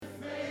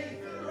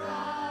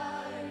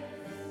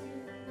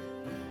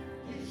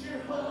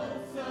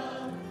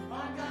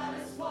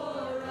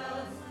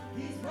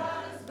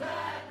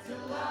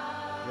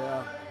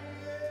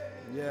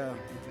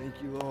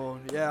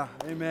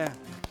Amen.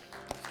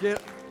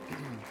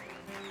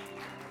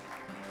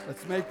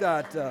 Let's make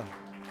that,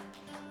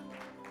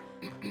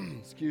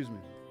 excuse me.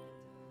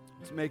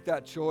 Let's make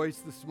that choice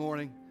this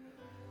morning.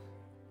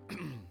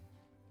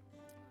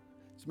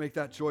 Let's make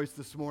that choice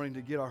this morning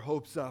to get our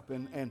hopes up.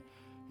 And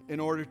in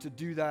order to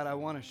do that, I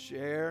want to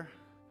share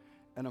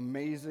an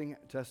amazing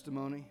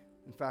testimony.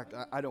 In fact,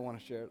 I don't want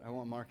to share it. I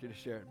want Marky to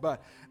share it.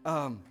 But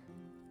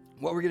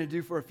what we're going to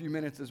do for a few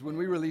minutes is when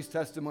we release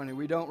testimony,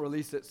 we don't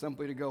release it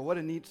simply to go, what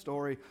a neat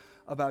story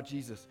about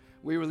Jesus.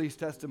 We release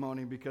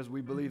testimony because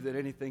we believe that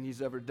anything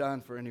he's ever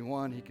done for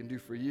anyone, he can do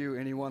for you.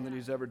 Anyone that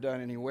he's ever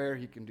done anywhere,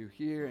 he can do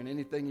here. And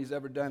anything he's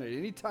ever done at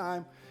any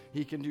time,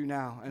 he can do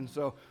now. And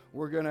so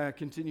we're going to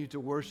continue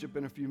to worship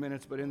in a few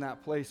minutes. But in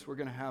that place, we're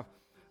going to have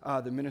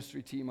the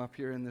ministry team up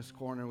here in this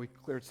corner. We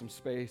cleared some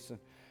space.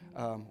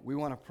 And we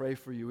want to pray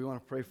for you. We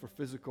want to pray for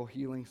physical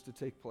healings to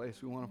take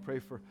place. We want to pray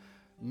for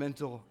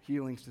mental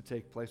healings to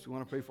take place. We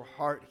want to pray for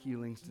heart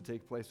healings to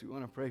take place. We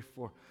want to pray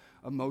for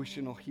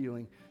emotional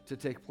healing to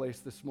take place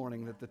this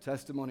morning, that the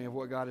testimony of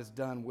what God has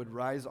done would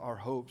rise our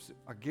hopes,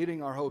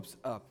 getting our hopes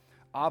up,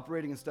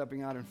 operating and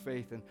stepping out in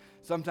faith. And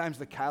sometimes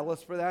the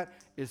catalyst for that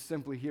is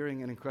simply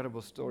hearing an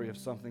incredible story of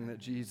something that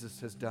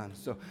Jesus has done.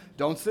 So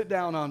don't sit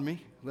down on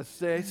me. Let's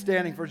stay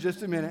standing for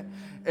just a minute.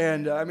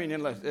 And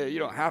unless you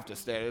don't have to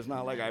stand. It's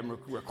not like I'm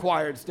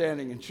required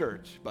standing in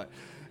church, but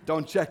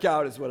don't check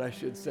out is what I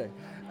should say.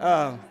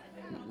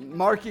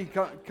 Marky,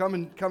 come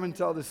and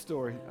tell this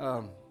story.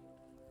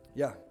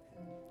 Yeah.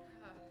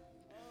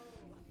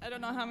 I don't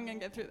know how I'm going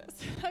to get through this.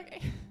 Okay.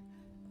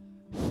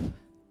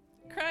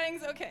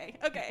 Crying's okay.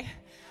 Okay.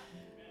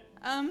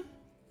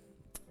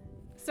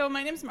 So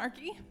my name's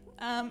Marky.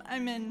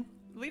 I'm in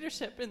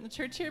leadership in the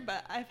church here,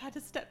 but I've had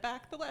to step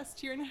back the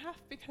last year and a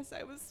half because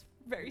I was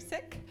very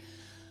sick.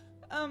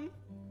 Up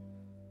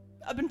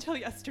until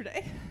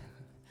yesterday.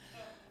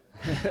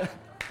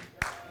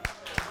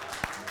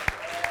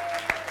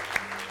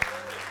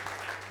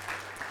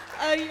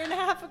 A year and a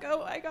half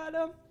ago, I got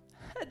a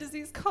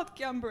disease called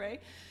Guillain-Barré.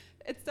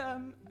 It's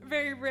a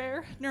very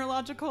rare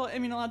neurological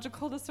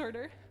immunological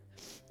disorder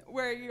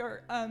where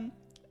your own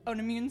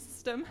immune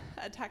system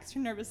attacks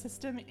your nervous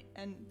system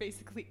and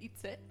basically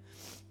eats it.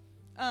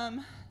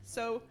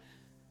 So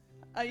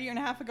a year and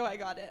a half ago, I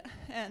got it.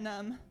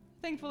 And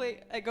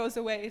thankfully, it goes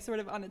away sort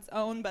of on its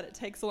own, but it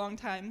takes a long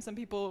time. Some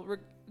people,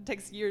 it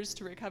takes years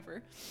to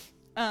recover.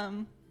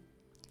 And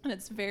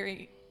it's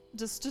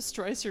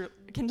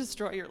can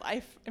destroy your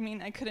life. I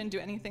mean, I couldn't do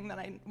anything that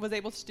I was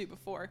able to do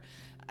before.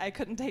 I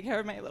couldn't take care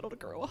of my little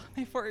girl,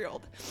 my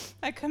 4-year-old.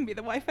 I couldn't be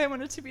the wife I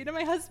wanted to be to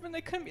my husband.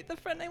 I couldn't be the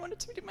friend I wanted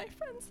to be to my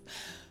friends.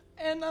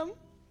 And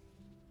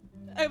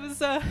I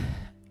was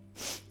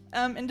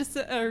in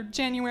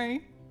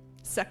January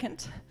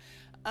 2nd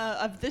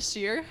of this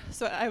year,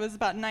 so I was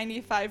about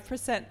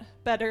 95%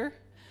 better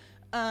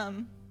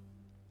from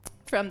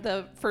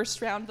the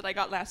first round that I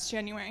got last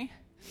January,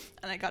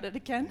 and I got it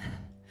again,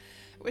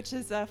 which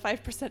is a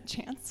 5%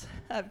 chance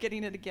of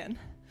getting it again.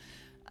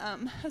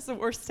 It was the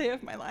worst day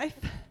of my life,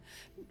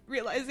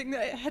 realizing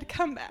that it had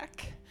come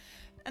back.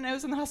 And I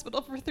was in the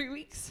hospital for 3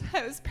 weeks.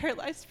 I was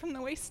paralyzed from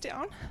the waist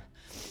down.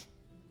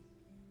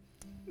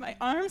 My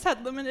arms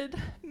had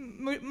limited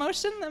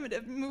motion,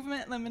 limited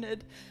movement,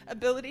 limited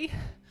ability.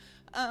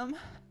 I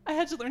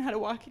had to learn how to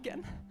walk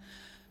again.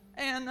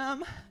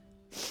 And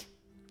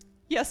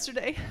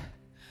yesterday,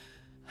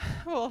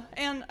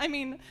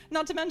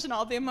 not to mention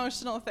all the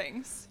emotional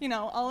things,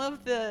 all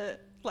of the,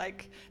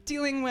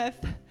 dealing with,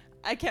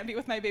 I can't be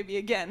with my baby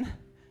again.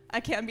 I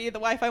can't be the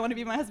wife I want to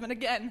be my husband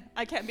again.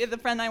 I can't be the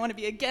friend I want to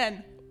be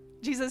again.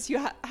 Jesus,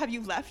 have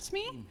you left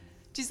me?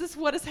 Jesus,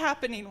 what is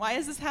happening? Why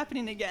is this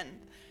happening again?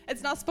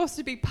 It's not supposed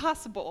to be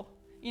possible,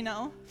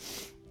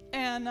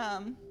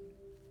 And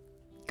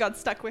God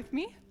stuck with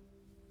me.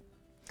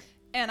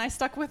 And I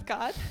stuck with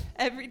God.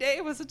 Every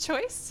day was a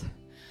choice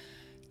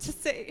to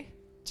say,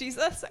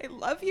 Jesus, I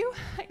love you.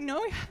 I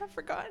know you haven't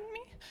forgotten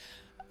me.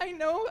 I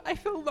know I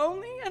feel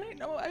lonely, and I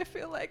know I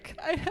feel like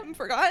I am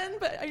forgotten,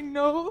 but I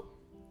know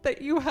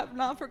that you have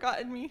not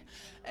forgotten me.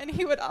 And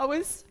he would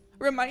always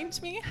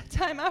remind me,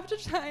 time after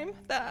time,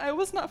 that I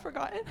was not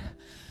forgotten.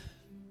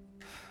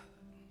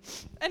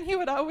 And he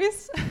would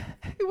always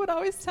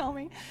tell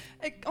me,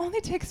 it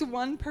only takes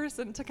one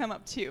person to come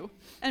up to you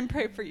and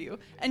pray for you,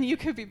 and you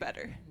could be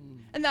better.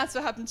 And that's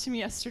what happened to me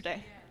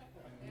yesterday.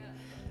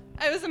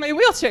 I was in my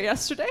wheelchair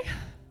yesterday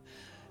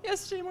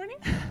morning.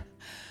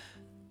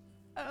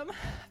 I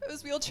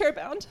was wheelchair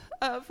bound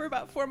for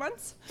about 4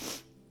 months,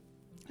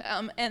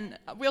 and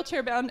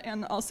wheelchair bound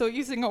and also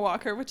using a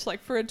walker, which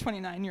for a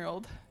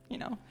 29-year-old,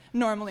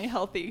 normally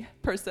healthy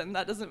person,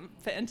 that doesn't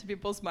fit into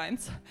people's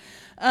minds.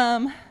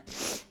 And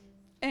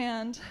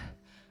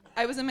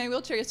I was in my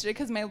wheelchair yesterday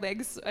because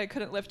I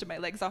couldn't lift my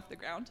legs off the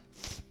ground.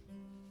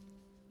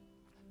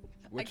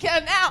 I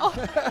can now.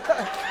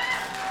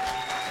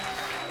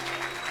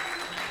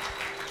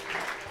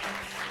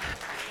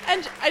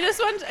 And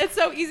it's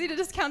so easy to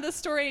discount this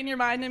story in your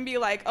mind and be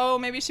like, oh,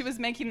 maybe she was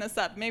making this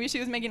up. Maybe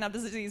she was making up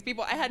this disease.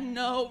 I had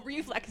no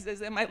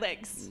reflexes in my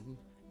legs.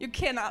 You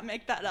cannot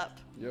make that up.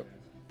 Yep.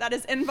 That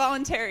is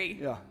involuntary.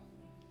 Yeah.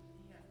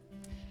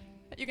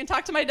 You can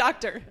talk to my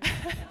doctor.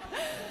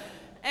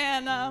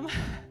 And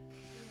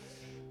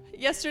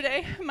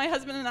yesterday, my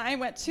husband and I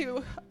went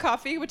to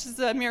coffee, which is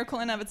a miracle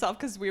in of itself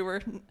because we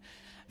were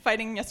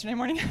fighting yesterday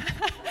morning.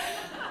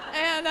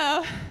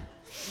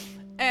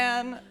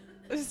 And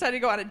we decided to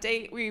go on a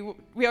date. We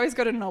always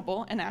go to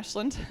Noble in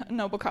Ashland,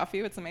 Noble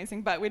Coffee. It's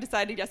amazing. But we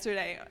decided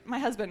yesterday, my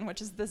husband,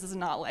 this is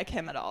not like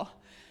him at all,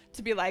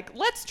 to be like,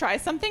 let's try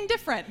something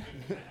different.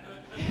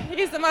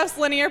 He's the most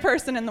linear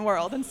person in the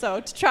world, and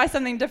so to try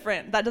something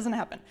different, that doesn't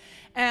happen.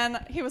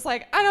 And he was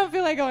like, I don't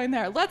feel like going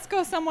there. Let's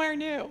go somewhere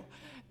new.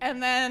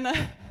 And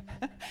then,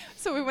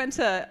 so we went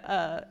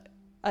to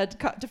a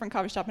different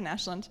coffee shop in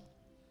Ashland.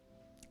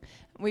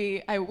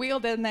 I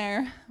wheeled in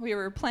there. We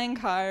were playing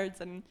cards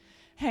and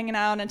hanging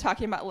out and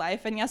talking about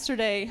life. And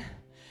yesterday,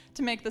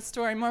 to make the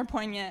story more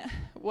poignant,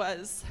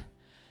 was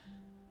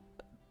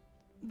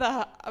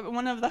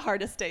one of the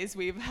hardest days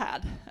we've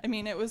had. I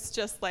mean, it was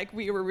just like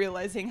we were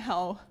realizing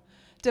how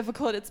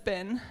difficult it's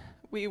been.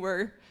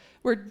 We're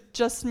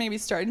just maybe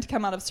starting to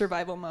come out of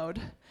survival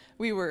mode.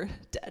 We were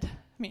dead.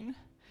 I mean,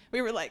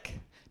 we were like,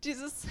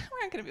 Jesus,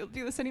 we're not going to be able to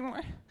do this anymore.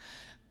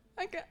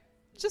 Like,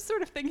 just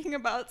sort of thinking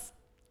about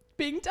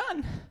being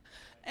done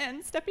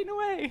and stepping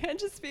away and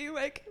just being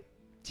like,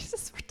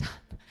 Jesus, we're done.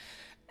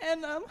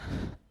 And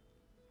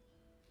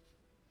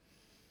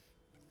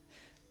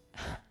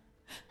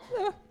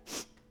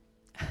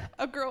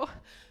a girl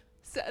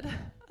said,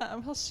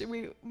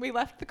 we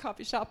left the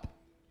coffee shop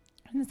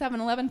in the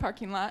 7-Eleven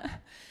parking lot,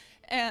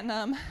 and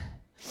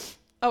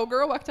a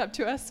girl walked up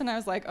to us, and I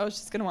was like, oh,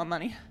 she's gonna want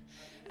money.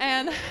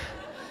 And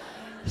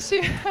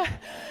she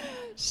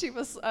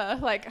was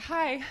like,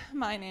 hi,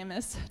 my name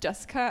is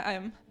Jessica.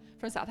 I'm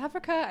from South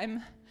Africa.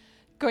 I'm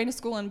going to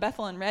school in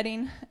Bethel and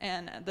Redding,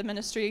 and the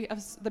ministry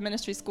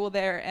school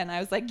there. And I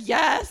was like,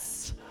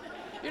 yes,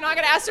 you're not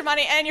gonna ask for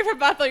money, and you're from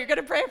Bethel. You're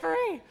gonna pray for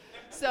me.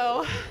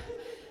 So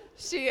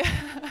she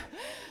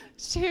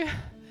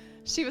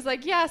was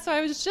like, yeah, so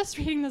I was just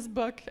reading this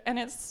book, and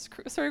it's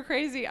sort of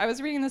crazy. I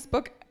was reading this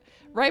book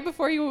right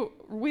before you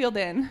wheeled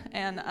in,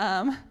 and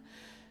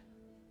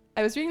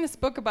I was reading this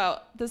book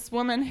about this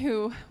woman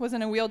who was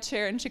in a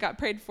wheelchair, and she got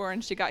prayed for,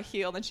 and she got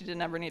healed, and she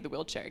didn't ever need the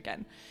wheelchair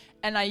again.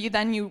 And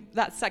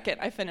that second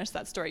I finished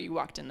that story, you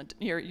walked in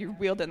you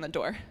wheeled in the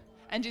door,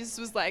 and Jesus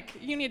was like,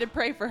 you need to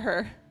pray for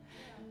her.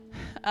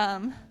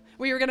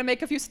 We were going to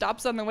make a few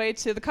stops on the way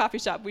to the coffee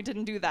shop. We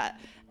didn't do that.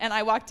 And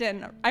I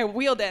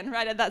wheeled in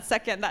right at that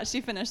second that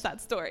she finished that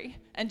story.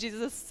 And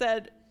Jesus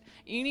said,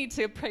 you need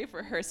to pray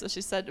for her. So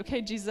she said,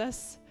 okay,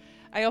 Jesus,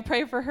 I'll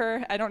pray for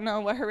her. I don't know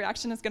what her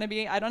reaction is going to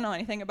be. I don't know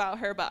anything about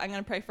her, but I'm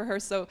going to pray for her.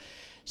 So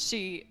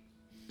she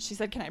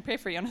said, can I pray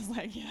for you? And I was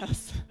like,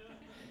 yes.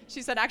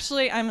 She said,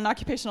 actually, I'm an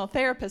occupational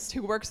therapist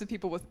who works with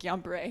people with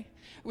Guillain-Barré,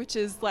 which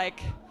is like,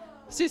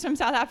 she's from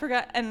South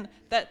Africa, and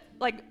that,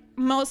 like,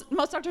 most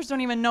doctors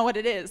don't even know what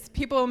it is.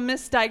 People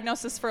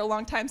misdiagnose this for a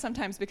long time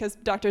sometimes because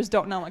doctors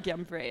don't know what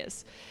Guillain-Barré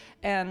is.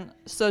 And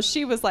so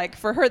she was like,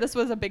 for her, this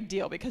was a big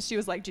deal because she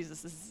was like,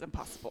 Jesus, this is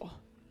impossible.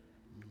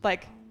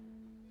 Like,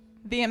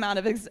 the amount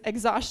of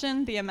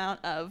exhaustion, the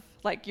amount of,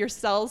 like, your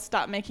cells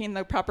stop making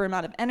the proper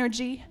amount of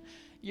energy.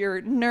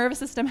 Your nervous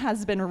system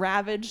has been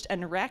ravaged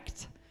and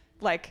wrecked.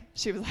 Like,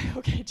 she was like,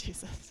 okay,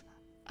 Jesus,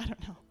 I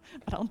don't know,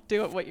 but I'll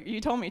do it what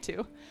you told me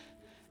to.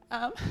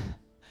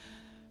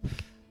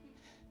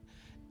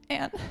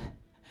 And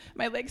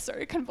my legs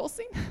started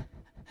convulsing.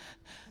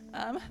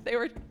 They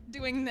were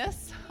doing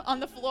this on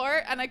the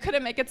floor, and I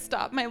couldn't make it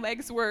stop. My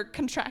legs were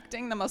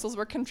contracting. The muscles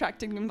were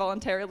contracting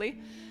involuntarily.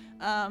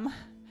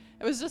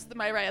 It was just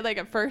my right leg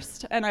at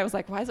first, and I was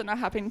like, why is it not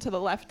happening to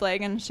the left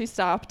leg? And she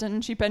stopped,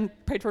 and she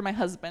prayed for my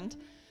husband.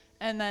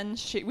 And then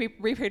we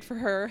prayed for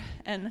her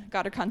and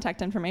got her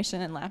contact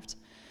information and left.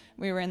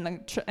 We were in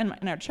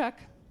our truck.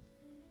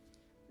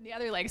 The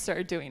other leg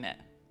started doing it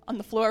on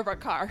the floor of our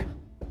car.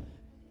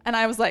 And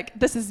I was like,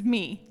 this is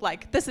me.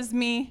 Like, this is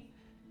me.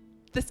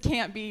 This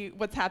can't be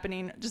what's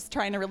happening. Just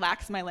trying to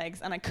relax my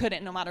legs, and I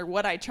couldn't. No matter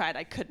what I tried,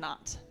 I could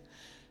not.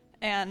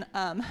 And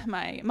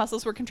my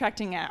muscles were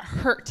contracting, and it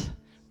hurt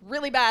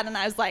really bad. And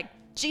I was like,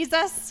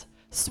 Jesus,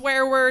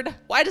 swear word,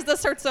 why does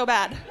this hurt so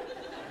bad?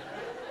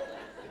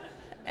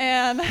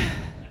 And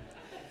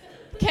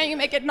can't you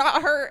make it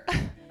not hurt?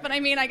 But I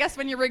mean, I guess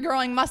when you're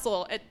regrowing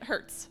muscle, it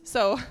hurts.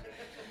 So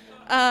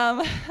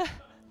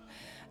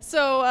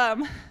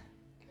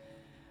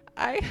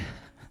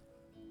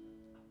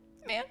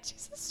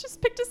Jesus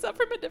just picked us up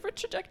from a different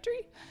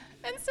trajectory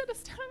and set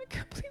us down on a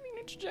completely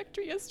new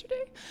trajectory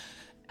yesterday.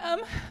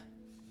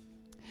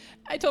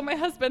 I told my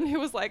husband, who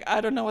was like,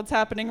 I don't know what's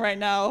happening right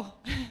now.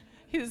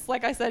 He's,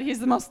 like I said, he's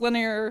the most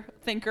linear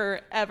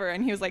thinker ever,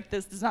 and he was like,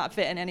 this does not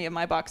fit in any of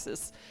my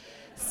boxes.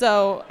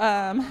 So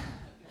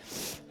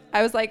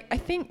I was like, I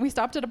think we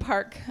stopped at a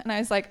park, and I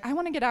was like, I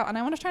want to get out, and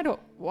I want to try to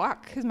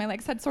walk, because my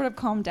legs had sort of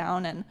calmed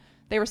down, and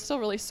they were still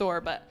really sore,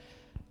 but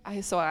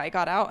so I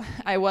got out.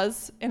 I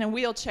was in a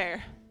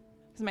wheelchair,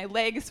 because my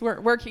legs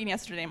weren't working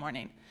yesterday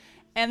morning.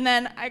 And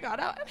then I got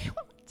out, and I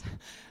walked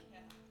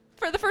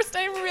for the first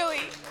time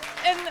really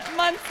in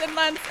months and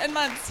months and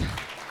months.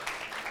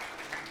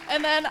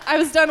 And then I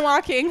was done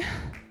walking.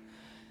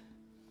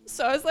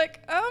 So I was like,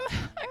 I'm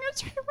gonna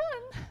try to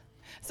run.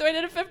 So I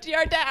did a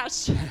 50-yard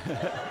dash.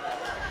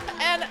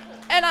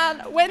 and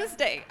on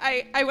Wednesday,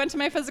 I went to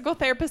my physical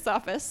therapist's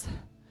office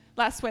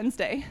last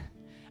Wednesday.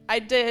 I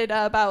did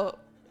about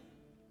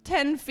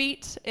 10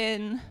 feet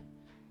in,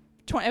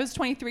 it was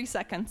 23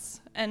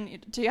 seconds. And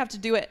you have to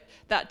do it,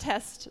 that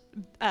test,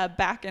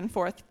 back and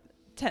forth,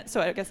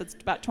 so I guess it's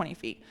about 20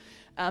 feet,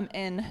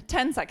 in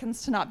 10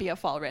 seconds to not be a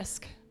fall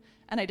risk.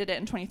 And I did it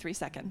in 23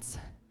 seconds.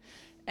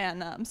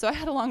 And so I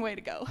had a long way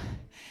to go.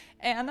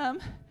 And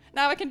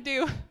now I can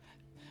do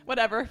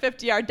whatever,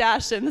 50-yard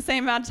dash in the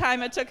same amount of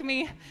time it took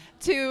me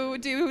to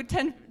do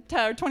 10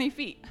 or 20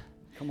 feet.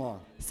 Come on.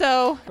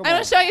 So I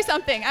want to show you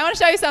something.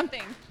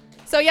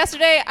 So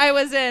yesterday I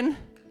was in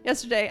a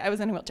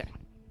wheelchair.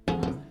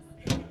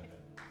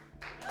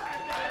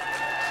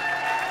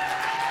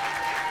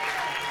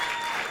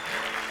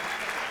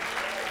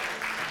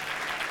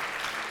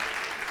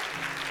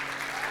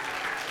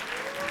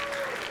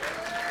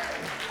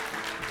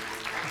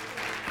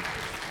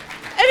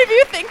 If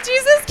you think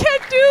Jesus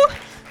can't do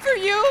for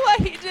you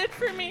what he did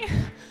for me,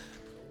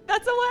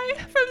 that's a lie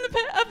from the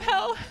pit of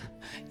hell.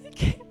 You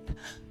can't.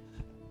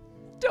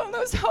 Don't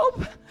lose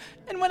hope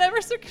in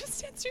whatever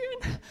circumstance you're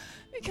in,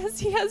 because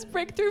he has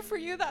breakthrough for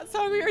you. That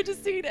song we were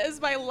just singing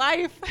is my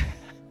life.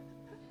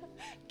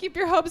 Keep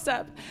your hopes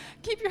up.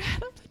 Keep your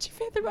head up. Let your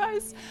faith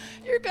arise.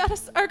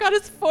 Our God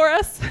is for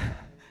us.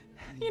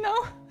 You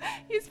know,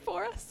 he's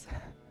for us.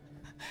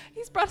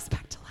 He's brought us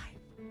back to life.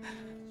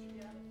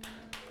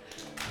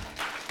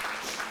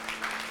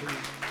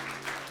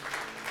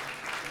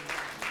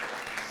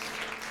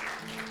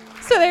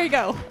 So there you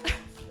go.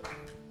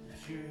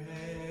 You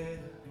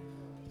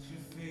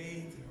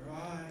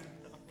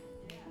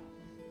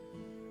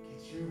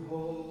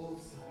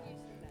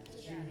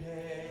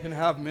can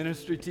have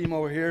ministry team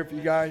over here if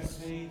you guys,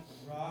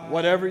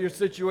 whatever your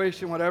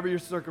situation, whatever your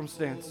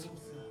circumstance.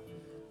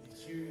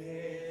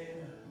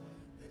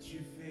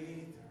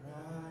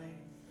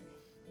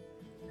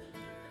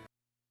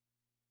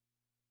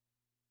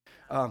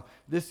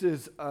 This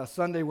is a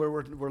Sunday where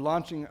we're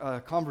launching a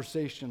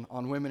conversation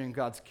on women in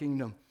God's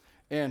kingdom,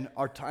 and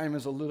our time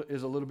is a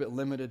little bit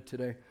limited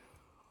today.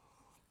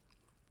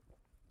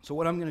 So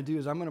what I'm going to do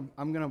is I'm going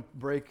to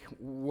break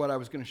what I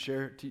was going to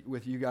share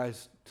with you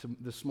guys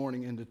this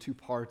morning into two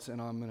parts,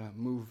 and I'm going to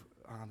move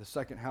the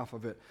second half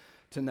of it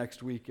to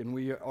next week. And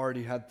we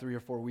already had 3 or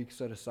 4 weeks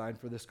set aside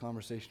for this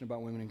conversation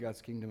about women in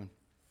God's kingdom,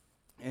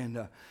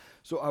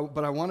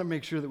 but I want to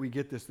make sure that we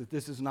get this, that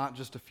this is not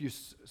just a few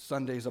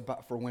Sundays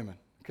for women,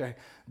 okay?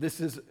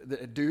 This is,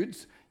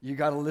 dudes, you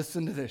got to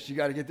listen to this. You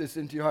got to get this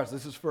into your hearts.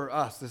 This is for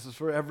us. This is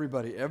for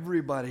everybody.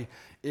 Everybody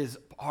is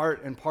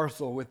part and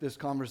parcel with this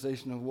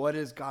conversation of what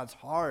is God's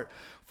heart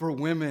for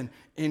women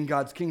in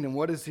God's kingdom.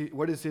 What is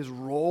his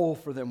role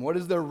for them? What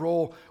is their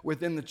role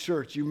within the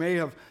church? You may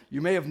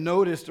have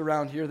noticed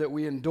around here that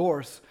we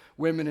endorse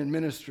women in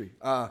ministry.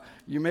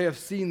 You may have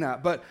seen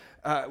that, but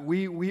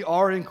we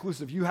are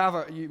inclusive.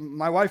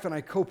 My wife and I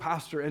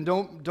co-pastor, and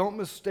don't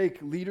mistake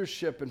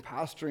leadership and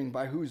pastoring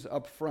by who's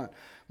up front.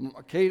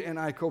 Kate and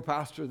I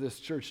co-pastor this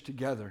church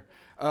together.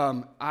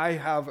 I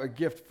have a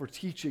gift for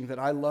teaching that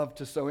I love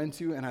to sow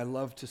into, and I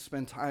love to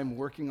spend time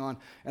working on,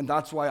 and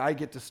that's why I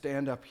get to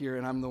stand up here,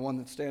 and I'm the one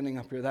that's standing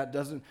up here. That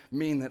doesn't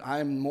mean that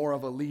I'm more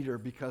of a leader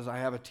because I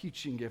have a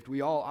teaching gift.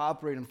 We all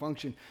operate and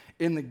function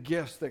in the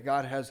gifts that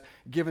God has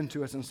given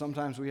to us, and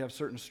sometimes we have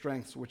certain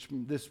strengths, which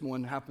this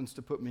one happens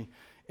to put me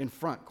in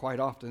front quite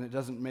often. It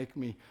doesn't make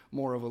me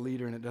more of a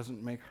leader, and it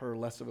doesn't make her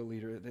less of a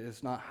leader.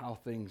 It's not how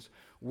things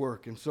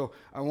work. And so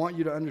I want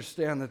you to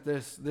understand that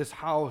this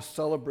house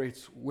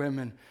celebrates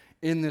women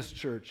in this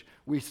church.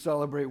 We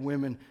celebrate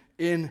women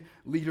in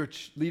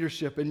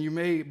leadership, and you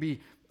may be...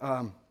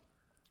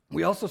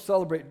 we also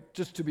celebrate,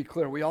 just to be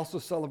clear, we also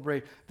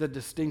celebrate the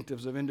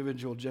distinctives of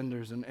individual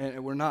genders,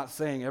 and we're not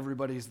saying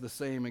everybody's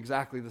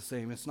exactly the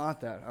same. It's not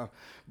that,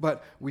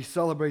 but we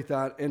celebrate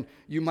that. And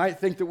you might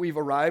think that we've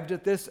arrived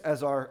at this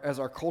as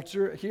our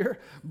culture here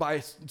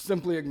by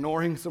simply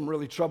ignoring some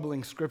really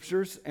troubling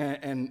scriptures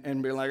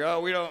and be like,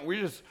 we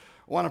just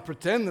want to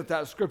pretend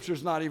that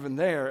scripture's not even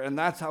there, and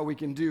that's how we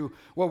can do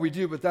what we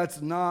do, but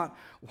that's not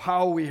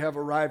how we have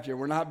arrived here.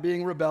 We're not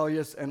being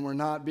rebellious, and we're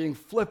not being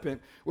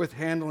flippant with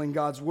handling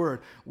God's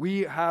word.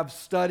 We have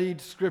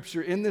studied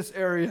scripture in this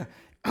area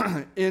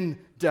in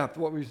depth.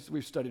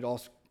 We've studied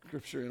all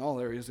scripture in all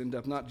areas in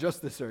depth, not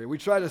just this area. We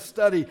try to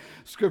study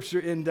scripture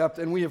in depth,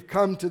 and we have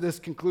come to this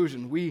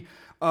conclusion. We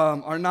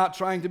are not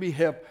trying to be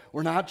hip.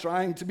 We're not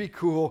trying to be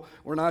cool.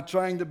 We're not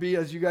trying to be,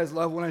 as you guys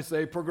love when I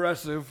say,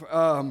 progressive.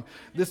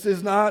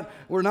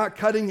 We're not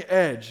cutting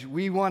edge.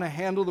 We want to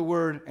handle the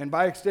word, and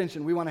by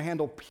extension, we want to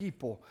handle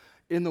people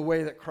in the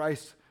way that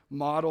Christ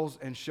models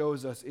and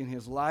shows us in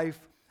his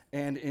life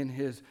and in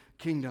his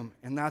kingdom,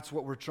 and that's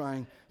what we're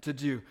trying to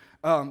do.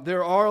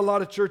 There are a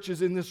lot of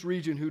churches in this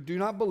region who do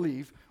not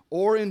believe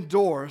or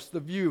endorse the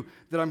view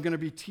that I'm going to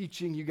be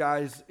teaching you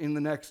guys in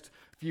the next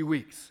few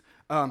weeks.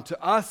 To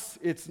us,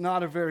 it's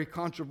not a very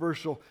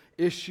controversial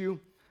issue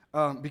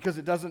because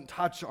it doesn't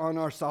touch on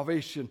our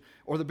salvation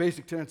or the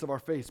basic tenets of our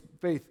faith,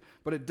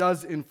 but it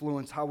does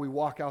influence how we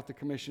walk out the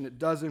commission. It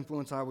does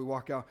influence how we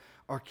walk out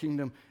our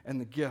kingdom and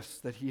the gifts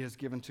that he has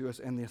given to us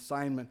and the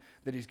assignment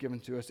that he's given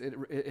to us.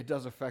 It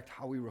does affect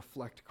how we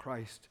reflect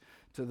Christ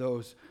to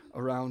those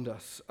around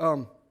us.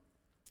 I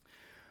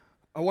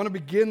want to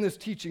begin this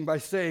teaching by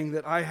saying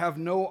that I have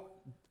no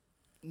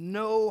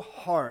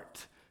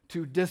heart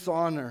to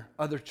dishonor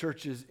other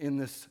churches in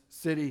this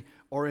city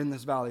or in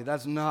this valley.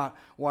 That's not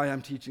why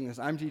I'm teaching this.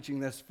 I'm teaching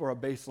this for a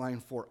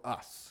baseline for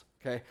us,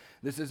 okay?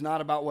 This is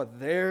not about what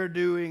they're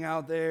doing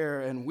out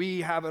there and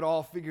we have it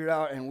all figured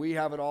out and we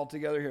have it all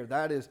together here.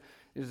 That is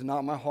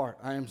not my heart.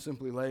 I am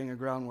simply laying a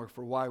groundwork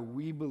for why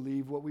we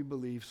believe what we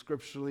believe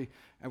scripturally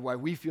and why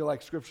we feel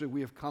like scripturally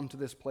we have come to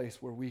this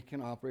place where we can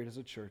operate as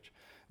a church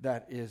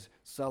that is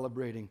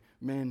celebrating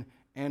men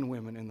and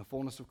women in the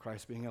fullness of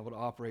Christ, being able to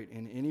operate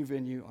in any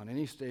venue, on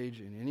any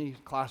stage, in any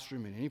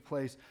classroom, in any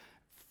place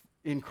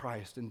in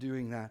Christ and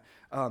doing that.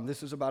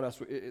 This is about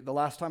us. The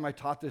last time I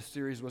taught this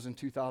series was in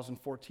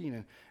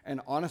 2014,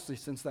 and honestly,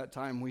 since that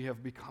time, we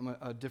have become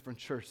a different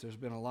church. There's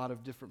been a lot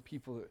of different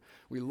people that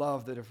we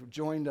love that have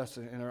joined us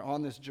and are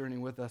on this journey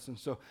with us, and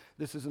so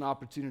this is an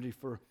opportunity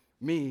for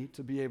me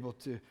to be able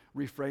to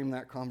reframe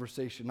that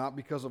conversation, not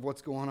because of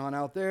what's going on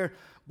out there,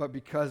 but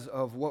because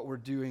of what we're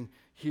doing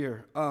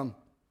here.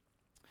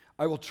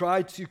 I will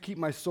try to keep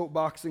my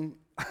soapboxing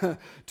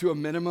to a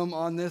minimum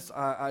on this.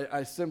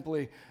 I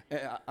simply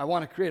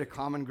want to create a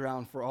common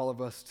ground for all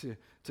of us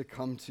to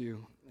come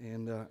to.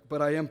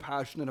 But I am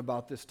passionate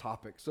about this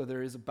topic, so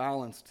there is a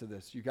balance to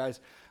this. You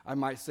guys, I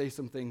might say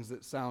some things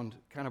that sound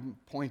kind of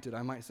pointed.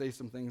 I might say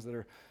some things that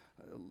are,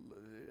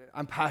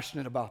 I'm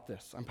passionate about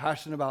this. I'm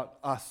passionate about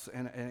us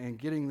and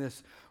getting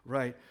this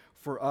right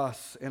for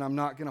us, and I'm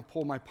not going to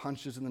pull my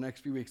punches in the next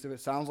few weeks. If it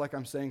sounds like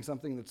I'm saying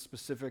something that's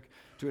specific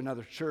to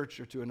another church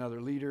or to another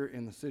leader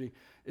in the city,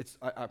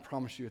 I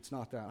promise you it's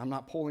not that. I'm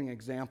not pulling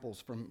examples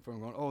from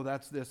going, oh,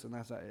 that's this and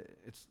that's that.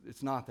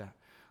 It's not that.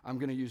 I'm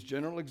going to use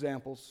general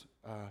examples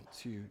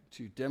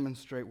to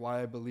demonstrate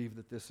why I believe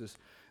that this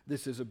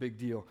is a big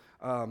deal,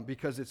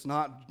 because it's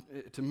not,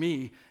 to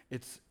me,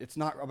 it's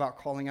not about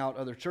calling out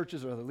other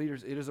churches or other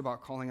leaders. It is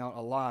about calling out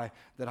a lie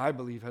that I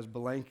believe has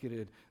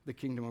blanketed the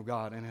kingdom of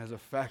God and has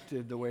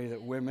affected the way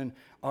that women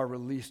are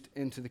released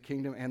into the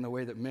kingdom and the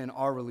way that men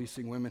are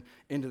releasing women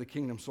into the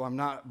kingdom. So I'm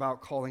not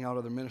about calling out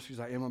other ministries.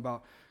 I am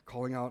about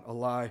calling out a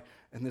lie,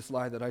 and this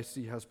lie that I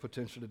see has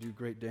potential to do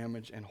great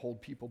damage and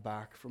hold people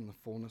back from the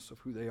fullness of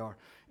who they are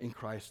in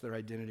Christ, their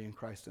identity in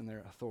Christ, and their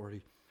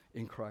authority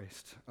in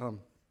Christ.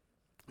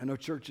 I know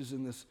churches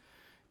in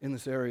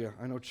this area.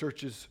 I know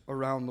churches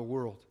around the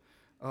world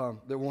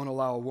that won't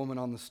allow a woman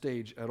on the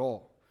stage at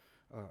all.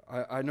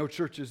 I know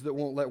churches that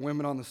won't let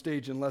women on the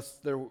stage unless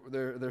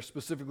they're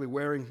specifically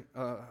wearing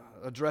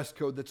a dress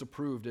code that's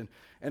approved, and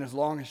as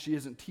long as she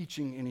isn't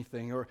teaching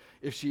anything, or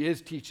if she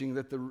is teaching,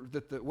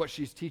 that what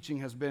she's teaching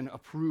has been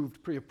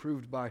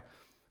pre-approved by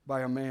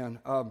a man.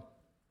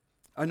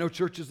 I know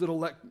churches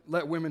that'll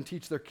let women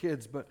teach their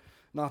kids, but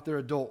not their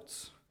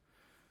adults.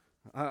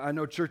 I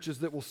know churches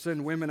that will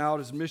send women out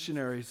as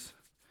missionaries,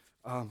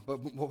 but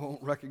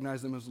won't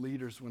recognize them as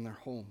leaders when they're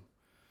home.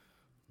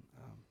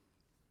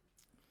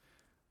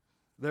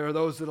 There are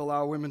those that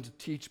allow women to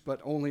teach, but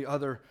only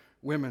other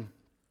women.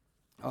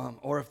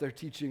 Or if they're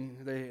teaching,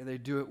 they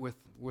do it with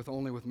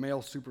only with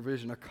male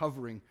supervision. A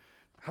covering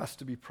has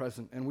to be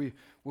present. And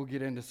we'll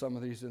get into some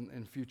of these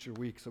in future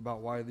weeks about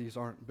why these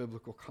aren't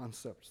biblical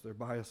concepts. They're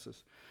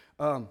biases.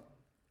 I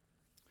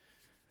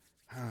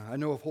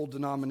know of whole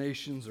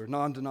denominations or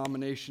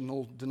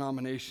non-denominational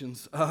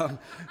denominations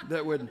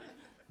that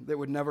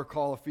would never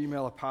call a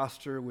female a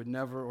pastor, would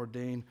never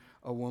ordain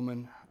a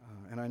woman.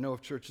 And I know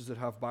of churches that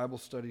have Bible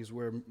studies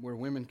where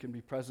women can be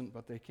present,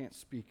 but they can't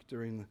speak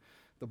during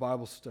the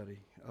Bible study.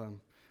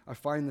 I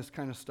find this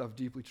kind of stuff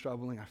deeply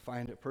troubling. I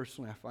find it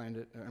personally,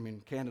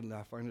 candidly,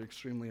 I find it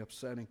extremely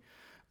upsetting.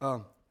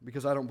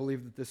 Because I don't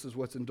believe that this is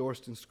what's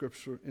endorsed in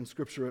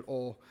Scripture at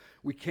all.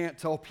 We can't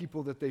tell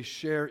people that they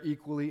share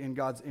equally in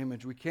God's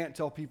image. We can't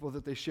tell people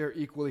that they share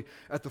equally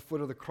at the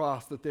foot of the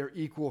cross, that they're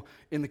equal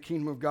in the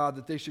kingdom of God,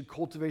 that they should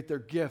cultivate their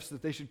gifts,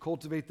 that they should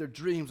cultivate their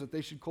dreams, that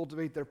they should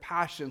cultivate their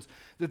passions,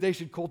 that they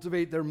should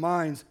cultivate their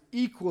minds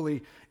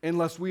equally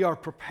unless we are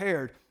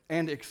prepared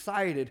and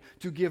excited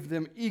to give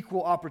them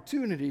equal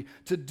opportunity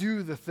to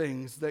do the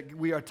things that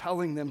we are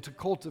telling them to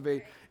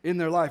cultivate in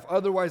their life.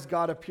 Otherwise,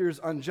 God appears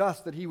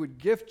unjust that he would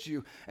gift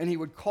you and he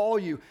would call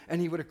you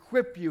and he would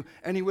equip you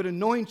and he would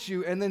anoint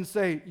you and then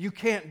say, you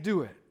can't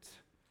do it.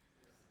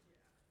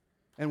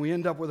 And we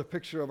end up with a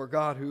picture of a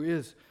God who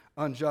is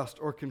unjust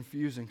or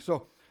confusing.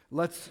 So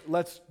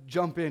let's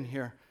jump in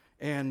here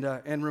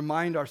and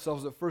remind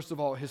ourselves that, first of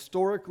all,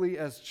 historically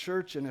as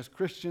church and as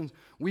Christians,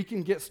 we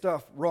can get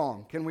stuff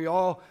wrong. Can we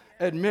all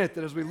admit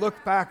that as we look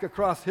back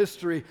across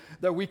history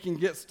that we can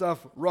get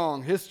stuff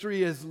wrong?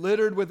 History is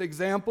littered with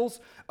examples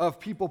of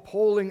people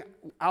pulling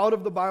out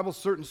of the Bible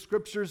certain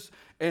scriptures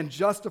and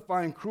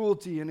justifying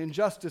cruelty and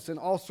injustice and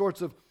all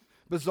sorts of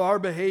bizarre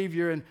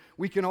behavior, and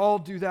we can all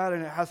do that,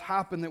 and it has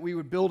happened that we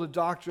would build a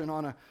doctrine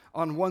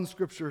on one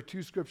scripture or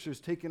two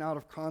scriptures taken out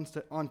of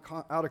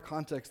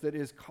context that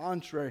is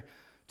contrary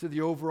to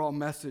the overall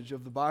message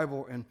of the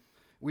Bible. And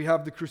we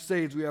have the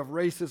Crusades, we have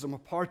racism,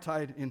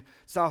 apartheid in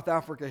South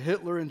Africa,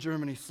 Hitler in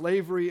Germany,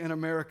 slavery in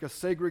America,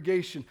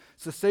 segregation,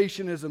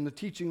 cessationism, the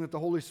teaching that the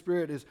Holy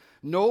Spirit is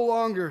no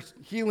longer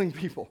healing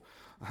people.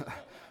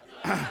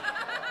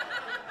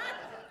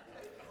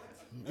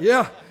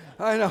 Yeah,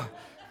 I know.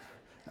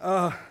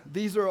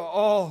 These are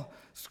all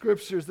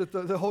scriptures that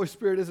the Holy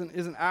Spirit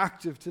isn't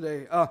active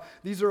today.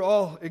 These are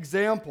all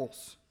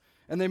examples,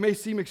 and they may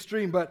seem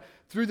extreme, but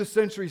through the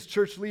centuries,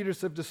 church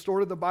leaders have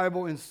distorted the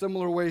Bible in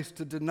similar ways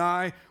to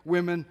deny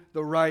women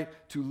the right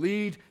to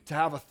lead, to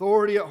have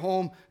authority at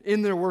home,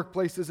 in their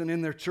workplaces, and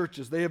in their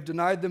churches. They have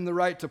denied them the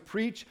right to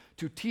preach,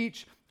 to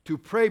teach, to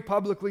pray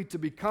publicly, to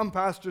become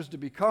pastors, to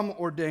become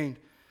ordained,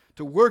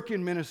 to work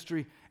in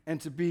ministry, and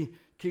to be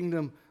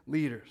kingdom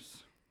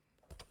leaders.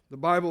 The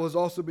Bible has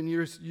also been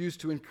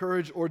used to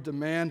encourage or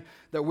demand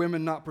that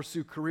women not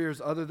pursue careers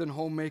other than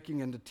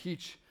homemaking, and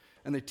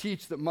they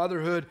teach that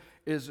motherhood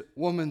is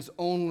woman's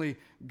only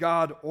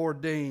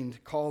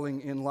God-ordained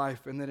calling in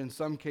life, and that in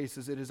some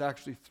cases it is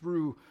actually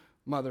through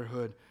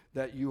motherhood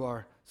that you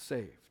are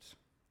saved.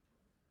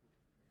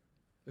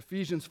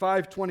 Ephesians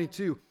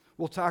 5:22,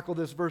 we'll tackle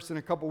this verse in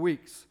a couple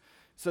weeks.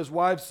 It says,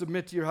 "Wives,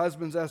 submit to your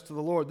husbands as to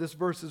the Lord." This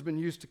verse has been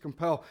used to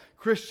compel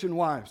Christian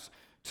wives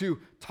to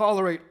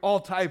tolerate all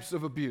types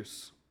of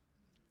abuse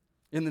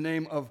in the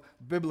name of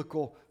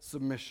biblical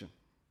submission.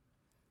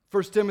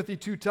 1 Timothy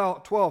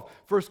 2:12,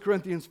 1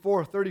 Corinthians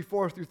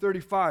 4:34 through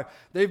 35.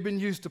 They've been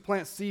used to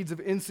plant seeds of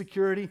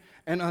insecurity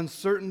and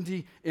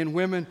uncertainty in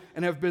women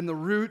and have been the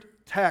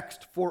root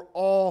text for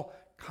all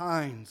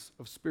kinds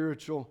of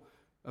spiritual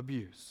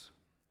abuse.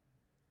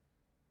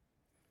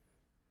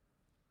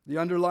 The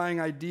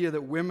underlying idea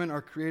that women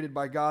are created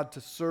by God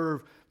to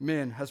serve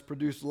men has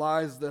produced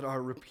lies that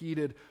are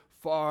repeated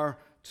far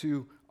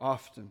too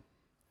often.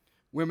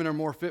 Women are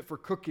more fit for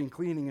cooking,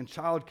 cleaning, and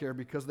childcare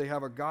because they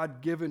have a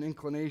God-given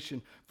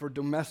inclination for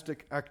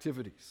domestic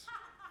activities.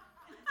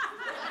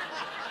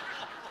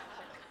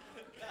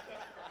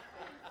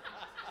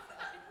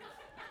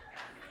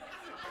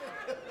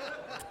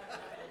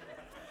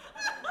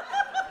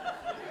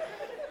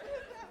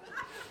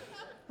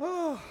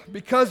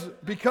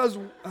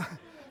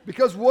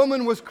 Because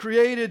woman was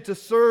created to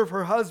serve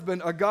her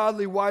husband, a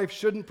godly wife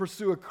shouldn't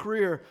pursue a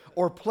career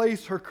or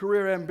place her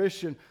career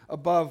ambition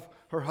above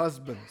her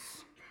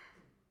husband's.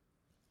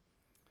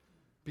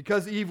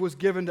 Because Eve was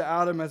given to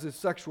Adam as his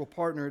sexual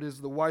partner, it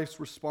is the wife's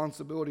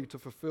responsibility to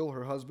fulfill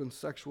her husband's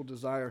sexual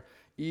desire,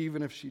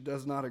 even if she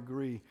does not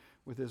agree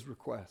with his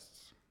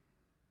requests.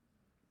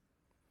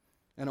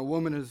 And a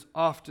woman is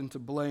often to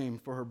blame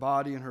for her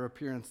body and her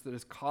appearance that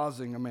is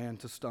causing a man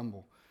to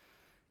stumble.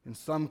 In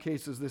some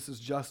cases, this is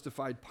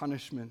justified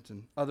punishment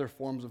and other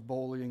forms of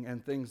bullying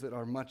and things that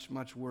are much,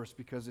 much worse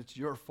because it's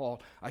your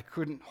fault. I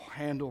couldn't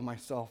handle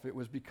myself. It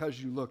was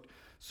because you looked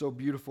so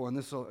beautiful. And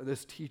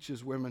this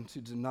teaches women to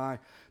deny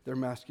their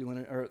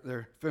masculinity or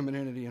their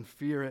femininity and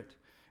fear it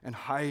and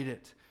hide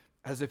it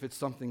as if it's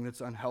something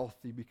that's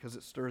unhealthy because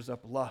it stirs up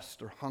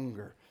lust or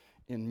hunger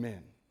in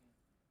men.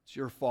 It's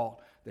your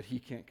fault that he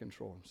can't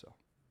control himself.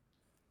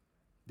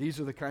 These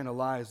are the kind of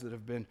lies that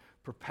have been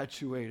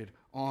perpetuated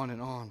on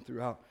and on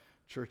throughout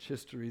church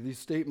history. These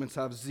statements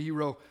have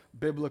zero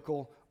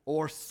biblical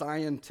or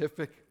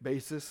scientific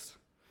basis.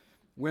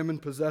 Women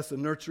possess a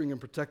nurturing and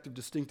protective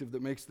distinctive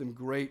that makes them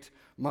great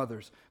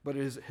mothers. But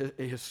it is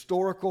a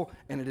historical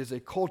and it is a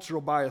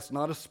cultural bias,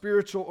 not a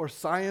spiritual or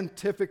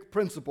scientific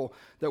principle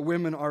that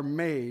women are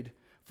made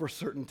for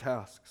certain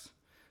tasks.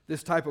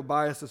 This type of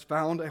bias has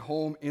found a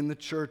home in the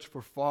church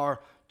for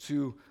far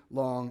too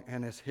long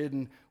and is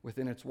hidden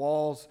within its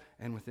walls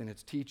and within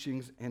its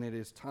teachings, and it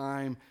is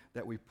time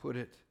that we put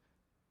it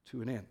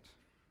to an end.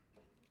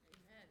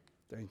 Amen.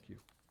 Thank you.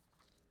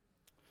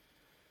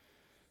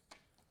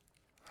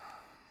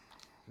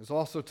 It's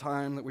also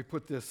time that we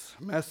put this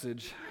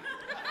message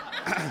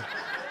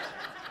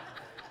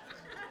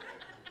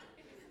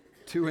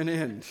to an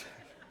end.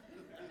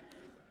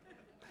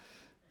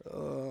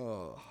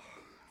 Oh,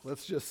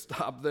 let's just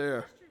stop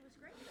there.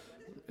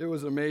 It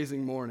was an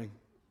amazing morning.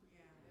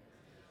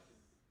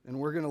 And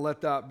we're going to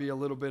let that be a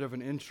little bit of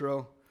an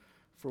intro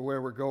for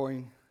where we're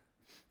going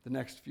the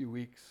next few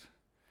weeks.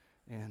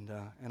 And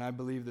I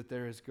believe that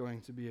there is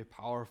going to be a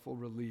powerful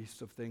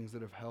release of things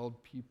that have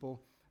held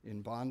people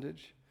in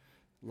bondage,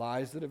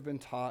 lies that have been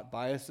taught,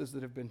 biases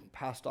that have been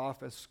passed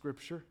off as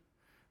scripture,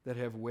 that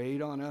have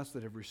weighed on us,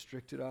 that have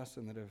restricted us,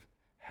 and that have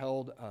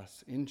held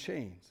us in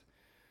chains.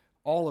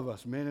 All of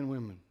us, men and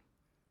women,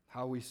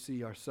 how we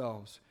see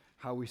ourselves,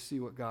 how we see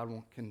what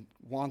God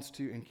wants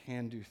to and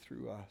can do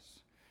through us.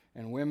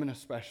 And women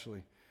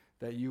especially,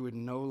 that you would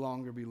no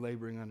longer be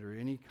laboring under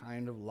any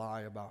kind of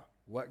lie about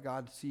what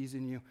God sees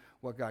in you,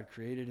 what God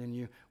created in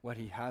you, what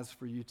he has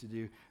for you to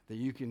do, that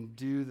you can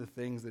do the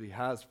things that he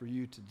has for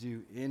you to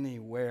do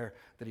anywhere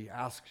that he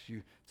asks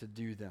you to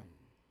do them.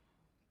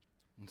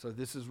 And so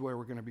this is where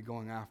we're going to be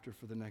going after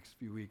for the next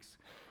few weeks.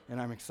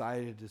 And I'm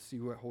excited to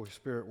see what Holy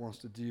Spirit wants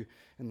to do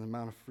and the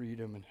amount of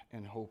freedom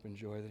and hope and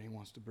joy that he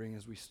wants to bring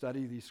as we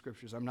study these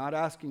scriptures. I'm not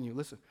asking you,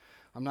 listen,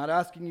 I'm not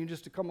asking you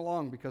just to come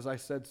along because I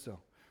said so.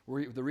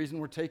 The reason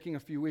we're taking a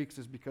few weeks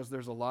is because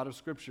there's a lot of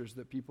scriptures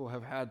that people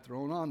have had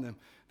thrown on them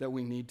that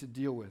we need to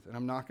deal with. And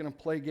I'm not going to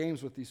play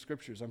games with these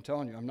scriptures. I'm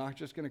telling you, I'm not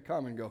just going to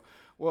come and go,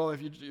 well,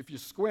 if you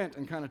squint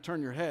and kind of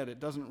turn your head, it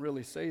doesn't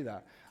really say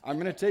that. I'm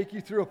going to take you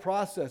through a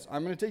process.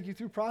 I'm going to take you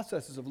through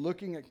processes of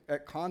looking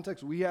at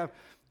context. We have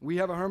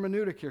a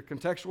hermeneutic here,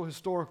 contextual,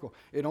 historical.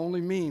 It can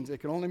only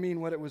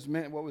mean what was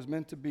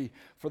meant to be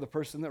for the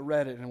person that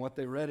read it and what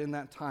they read in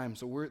that time.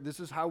 So this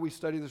is how we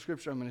study the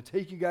scripture. I'm going to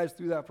take you guys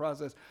through that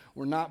process.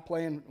 We're not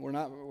playing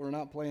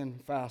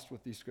fast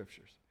with these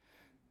scriptures.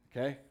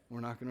 Okay?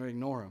 We're not going to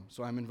ignore them.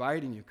 So I'm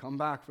inviting you, come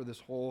back for this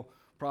whole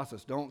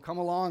process. Don't come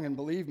along and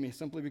believe me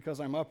simply because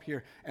I'm up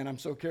here and I'm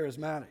so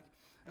charismatic.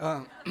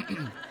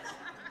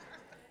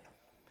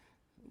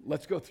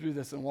 Let's go through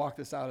this and walk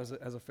this out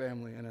as a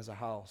family and as a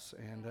house.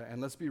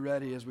 And let's be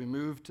ready as we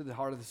move to the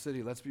heart of the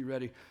city. Let's be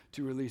ready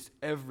to release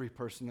every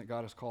person that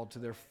God has called to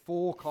their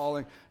full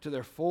calling, to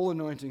their full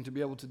anointing, to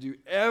be able to do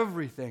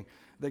everything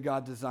that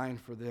God designed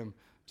for them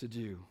to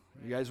do.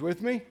 You guys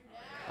with me?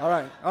 All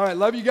right.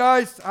 Love you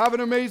guys. Have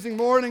an amazing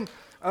morning.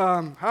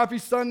 Happy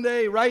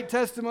Sunday. Write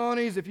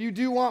testimonies. If you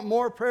do want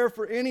more prayer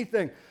for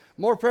anything,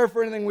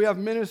 we have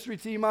ministry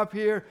team up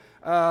here.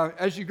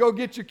 As you go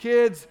get your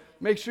kids,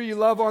 make sure you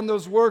love on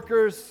those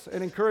workers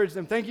and encourage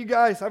them. Thank you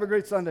guys. Have a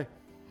great Sunday.